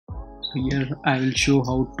Here I will show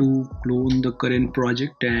how to clone the current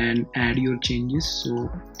project and add your changes.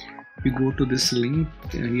 So you go to this link,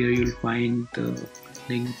 here you'll find the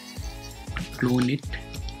link to clone it,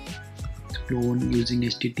 clone using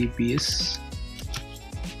HTTPS.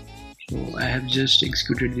 So I have just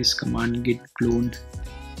executed this command git clone.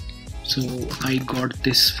 So I got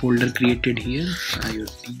this folder created here,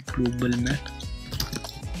 IoT global map.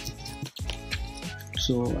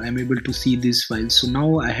 So I'm able to see this file. So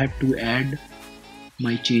now I have to add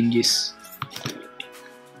my changes.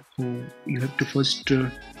 So you have to first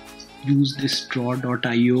use this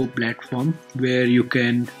draw.io platform where you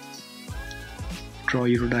can draw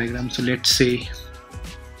your diagram. So let's say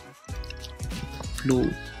flow,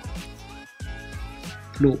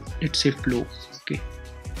 let's say flow. Okay,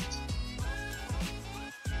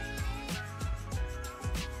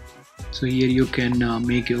 so here you can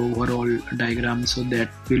make your overall diagram. So that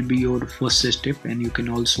will be your first step, and you can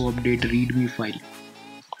also update readme file.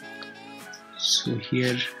 So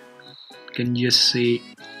here you can just say,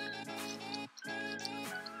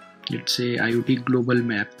 let's say IoT global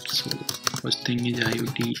map. So first thing is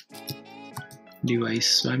IoT device.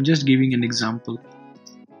 So I'm just giving an example.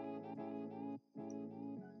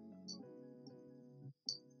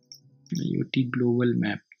 IoT global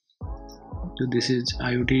map. So this is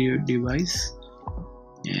IoT device,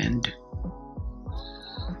 and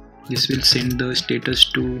this will send the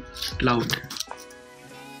status to cloud.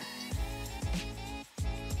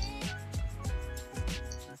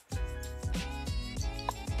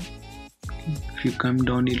 If you come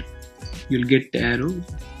down, you'll get the arrow.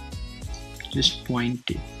 Just point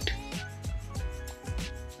it.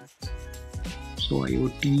 So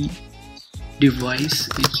IoT device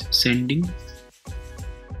is sending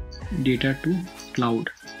data to cloud.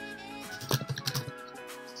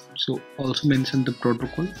 So also mention the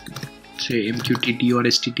protocol, say MQTT or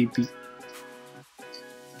HTTP.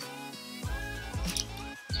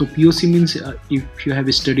 So POC means if you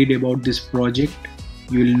have studied about this project,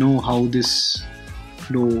 you will know how this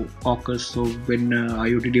flow occurs. So when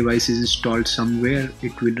IoT device is installed somewhere,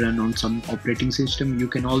 it will run on some operating system. You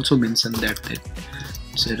can also mention that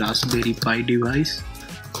it's a Raspberry Pi device,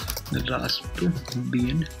 the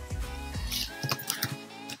Raspberry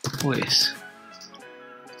OS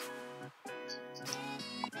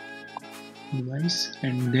device,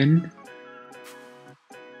 and then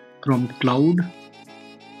from cloud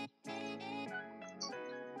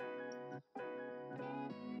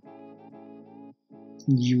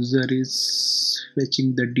user is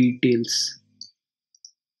fetching the details.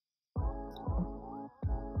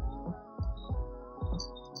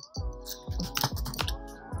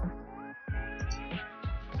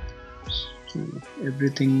 So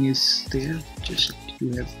everything is there, just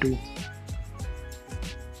you have to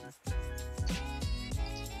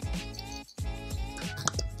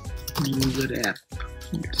user app.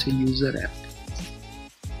 Let's say user app.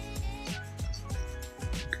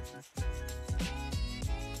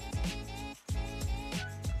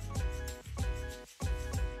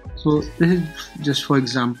 So this is just for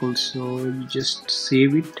example. So you just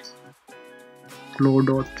save it,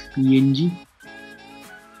 flow.png.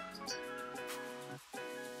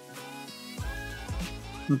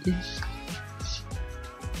 Okay,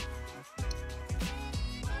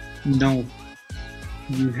 now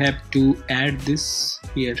you have to add this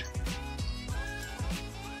here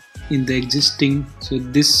in the existing. So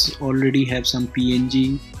this already have some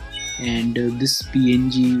PNG, and this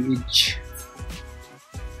PNG is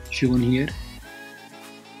shown here.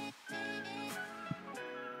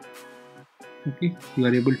 Okay, you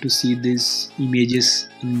are able to see these images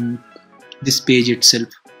in this page itself.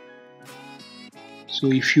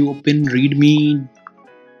 So if you open readme.md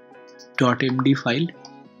file,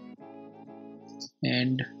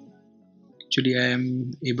 and actually I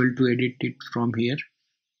am able to edit it from here,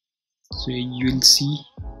 so you will see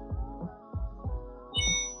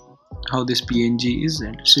how this PNG is,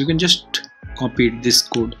 and so you can just copy this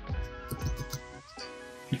code.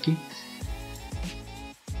 Okay,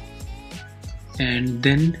 and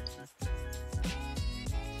then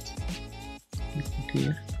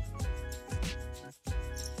here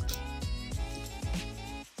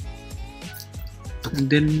and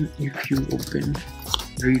then if you open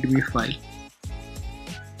readme file,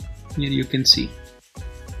 here you can see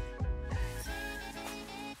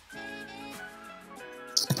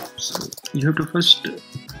so you have to first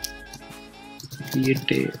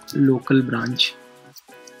create a local branch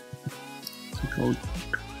out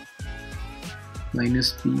 -p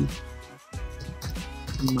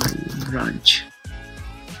my branch.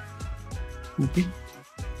 Okay,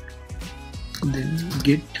 then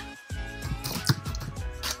git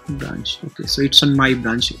branch. Okay, so it's on my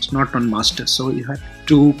branch, it's not on master, so you have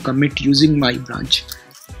to commit using my branch.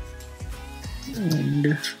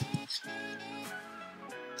 And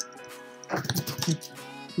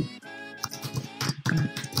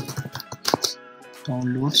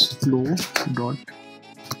downloads flow dot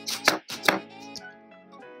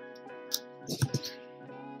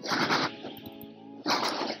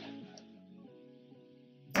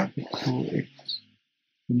so it's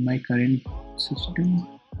in my current system.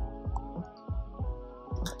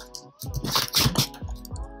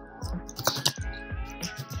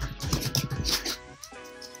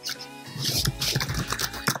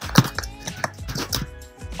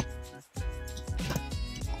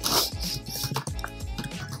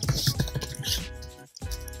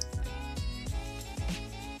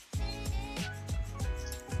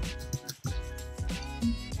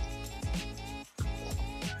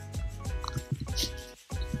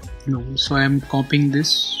 No, so I am copying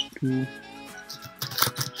this to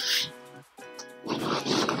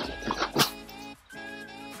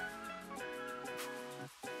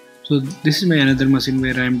so this is my another machine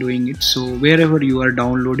where I am doing it. So wherever you are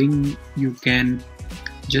downloading, you can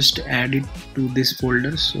just add it to this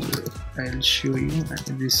folder. So I'll show you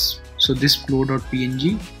this. So this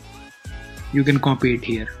flow.png, you can copy it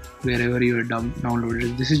here wherever you are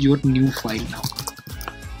downloaded. This is your new file now.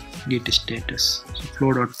 Git status. So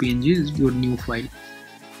flow.png is your new file.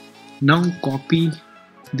 Now copy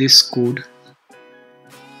this code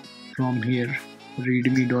from here,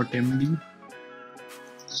 readme.md.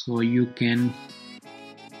 So you can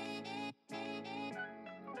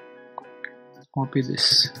copy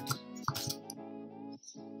this,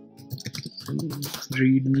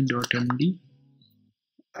 readme.md,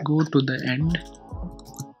 go to the end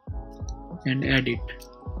and add it,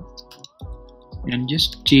 and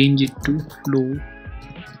just change it to flow.png.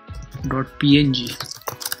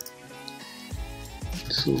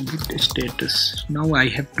 So git status. Now I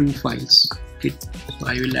have two files. Git. So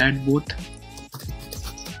I will add both.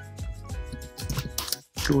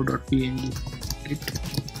 Flow.png. Git.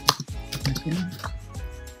 Okay.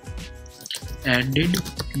 Added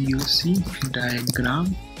POC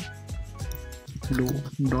diagram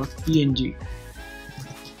flow.png,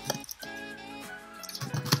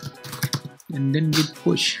 and then git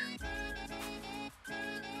push.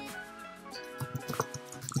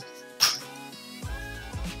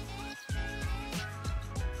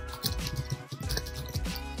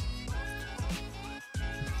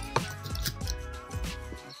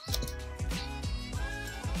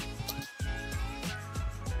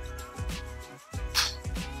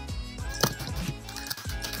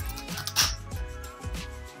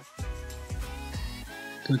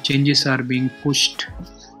 So changes are being pushed.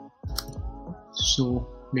 So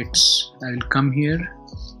I'll come here.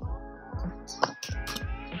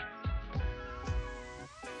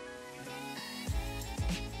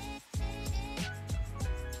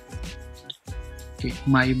 Okay,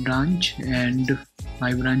 my branch, and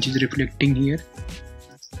my branch is reflecting here,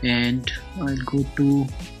 and I'll go to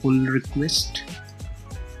pull request.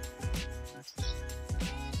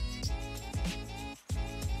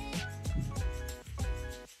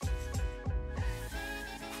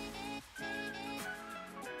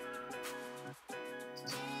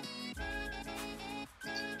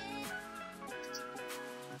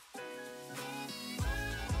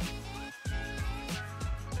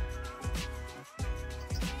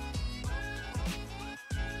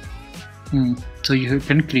 So you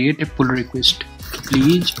can create a pull request.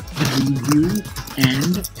 Please review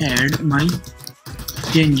and add my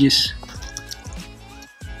changes.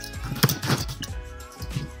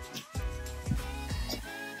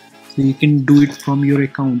 So you can do it from your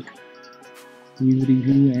account. Please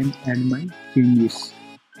review and add my changes.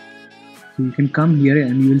 So you can come here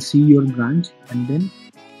and you will see your branch, and then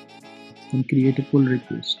you can create a pull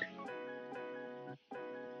request.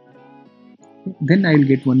 Then I will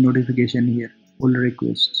get one notification here, pull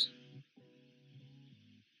requests.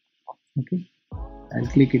 Okay, I'll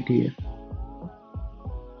click it here.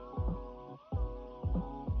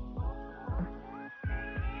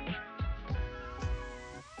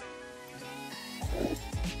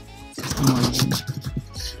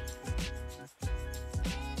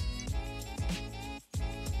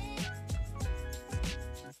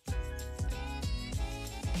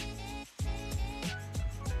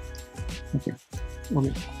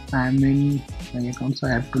 Okay, I am in my account, so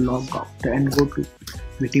I have to log out and go to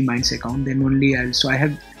VTMinds account. Then only I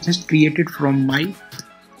have just created from my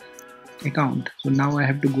account. So now I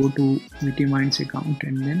have to go to VTMinds account,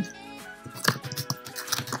 and then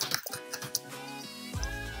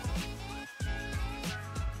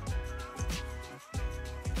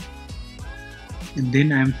and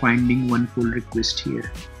then I am finding one pull request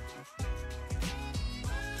here.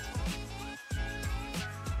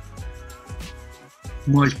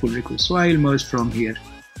 Merge pull request. So I will merge from here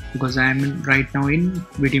because I am right now in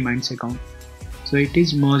VTMinds account. So it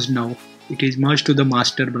is merged now. It is merged to the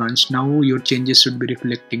master branch. Now your changes should be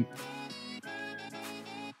reflecting.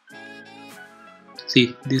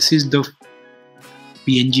 See, this is the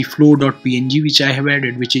png flow.png which I have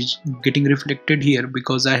added, which is getting reflected here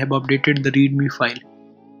because I have updated the readme file.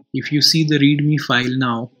 If you see the readme file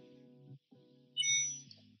now,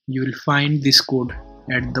 you will find this code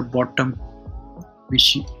at the bottom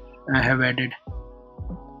which I have added.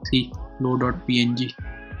 See, flow.png.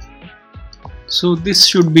 So this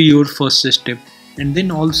should be your first step, and then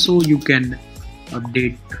also you can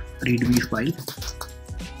update readme file.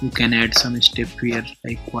 You can add some step here,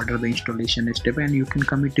 like what are the installation step, and you can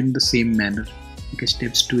commit in the same manner. Okay,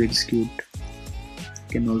 steps to execute. You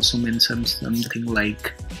can also mention something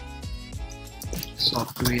like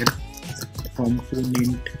software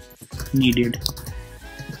component needed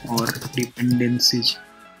or dependencies,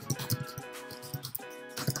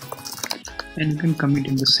 and you can commit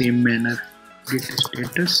in the same manner. Git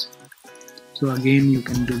status. So again you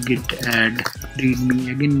can do git add readme.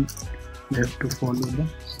 Again you have to follow the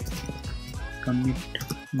commit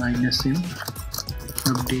 -m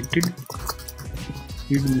updated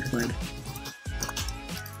readme file.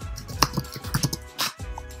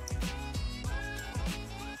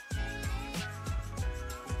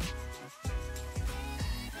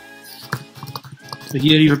 So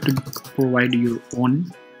here you have to provide your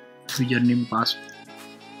own username password.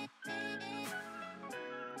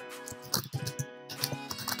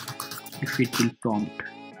 If it will prompt.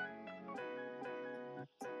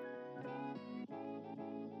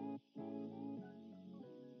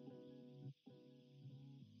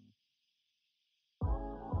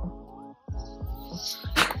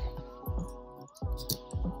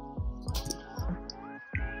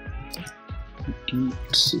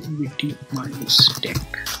 VTMinds tech.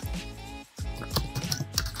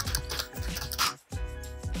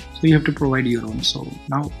 So you have to provide your own. So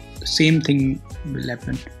now same thing will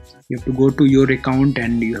happen. You have to go to your account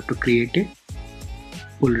and you have to create a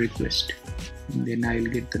pull request, and then I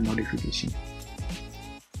will get the notification.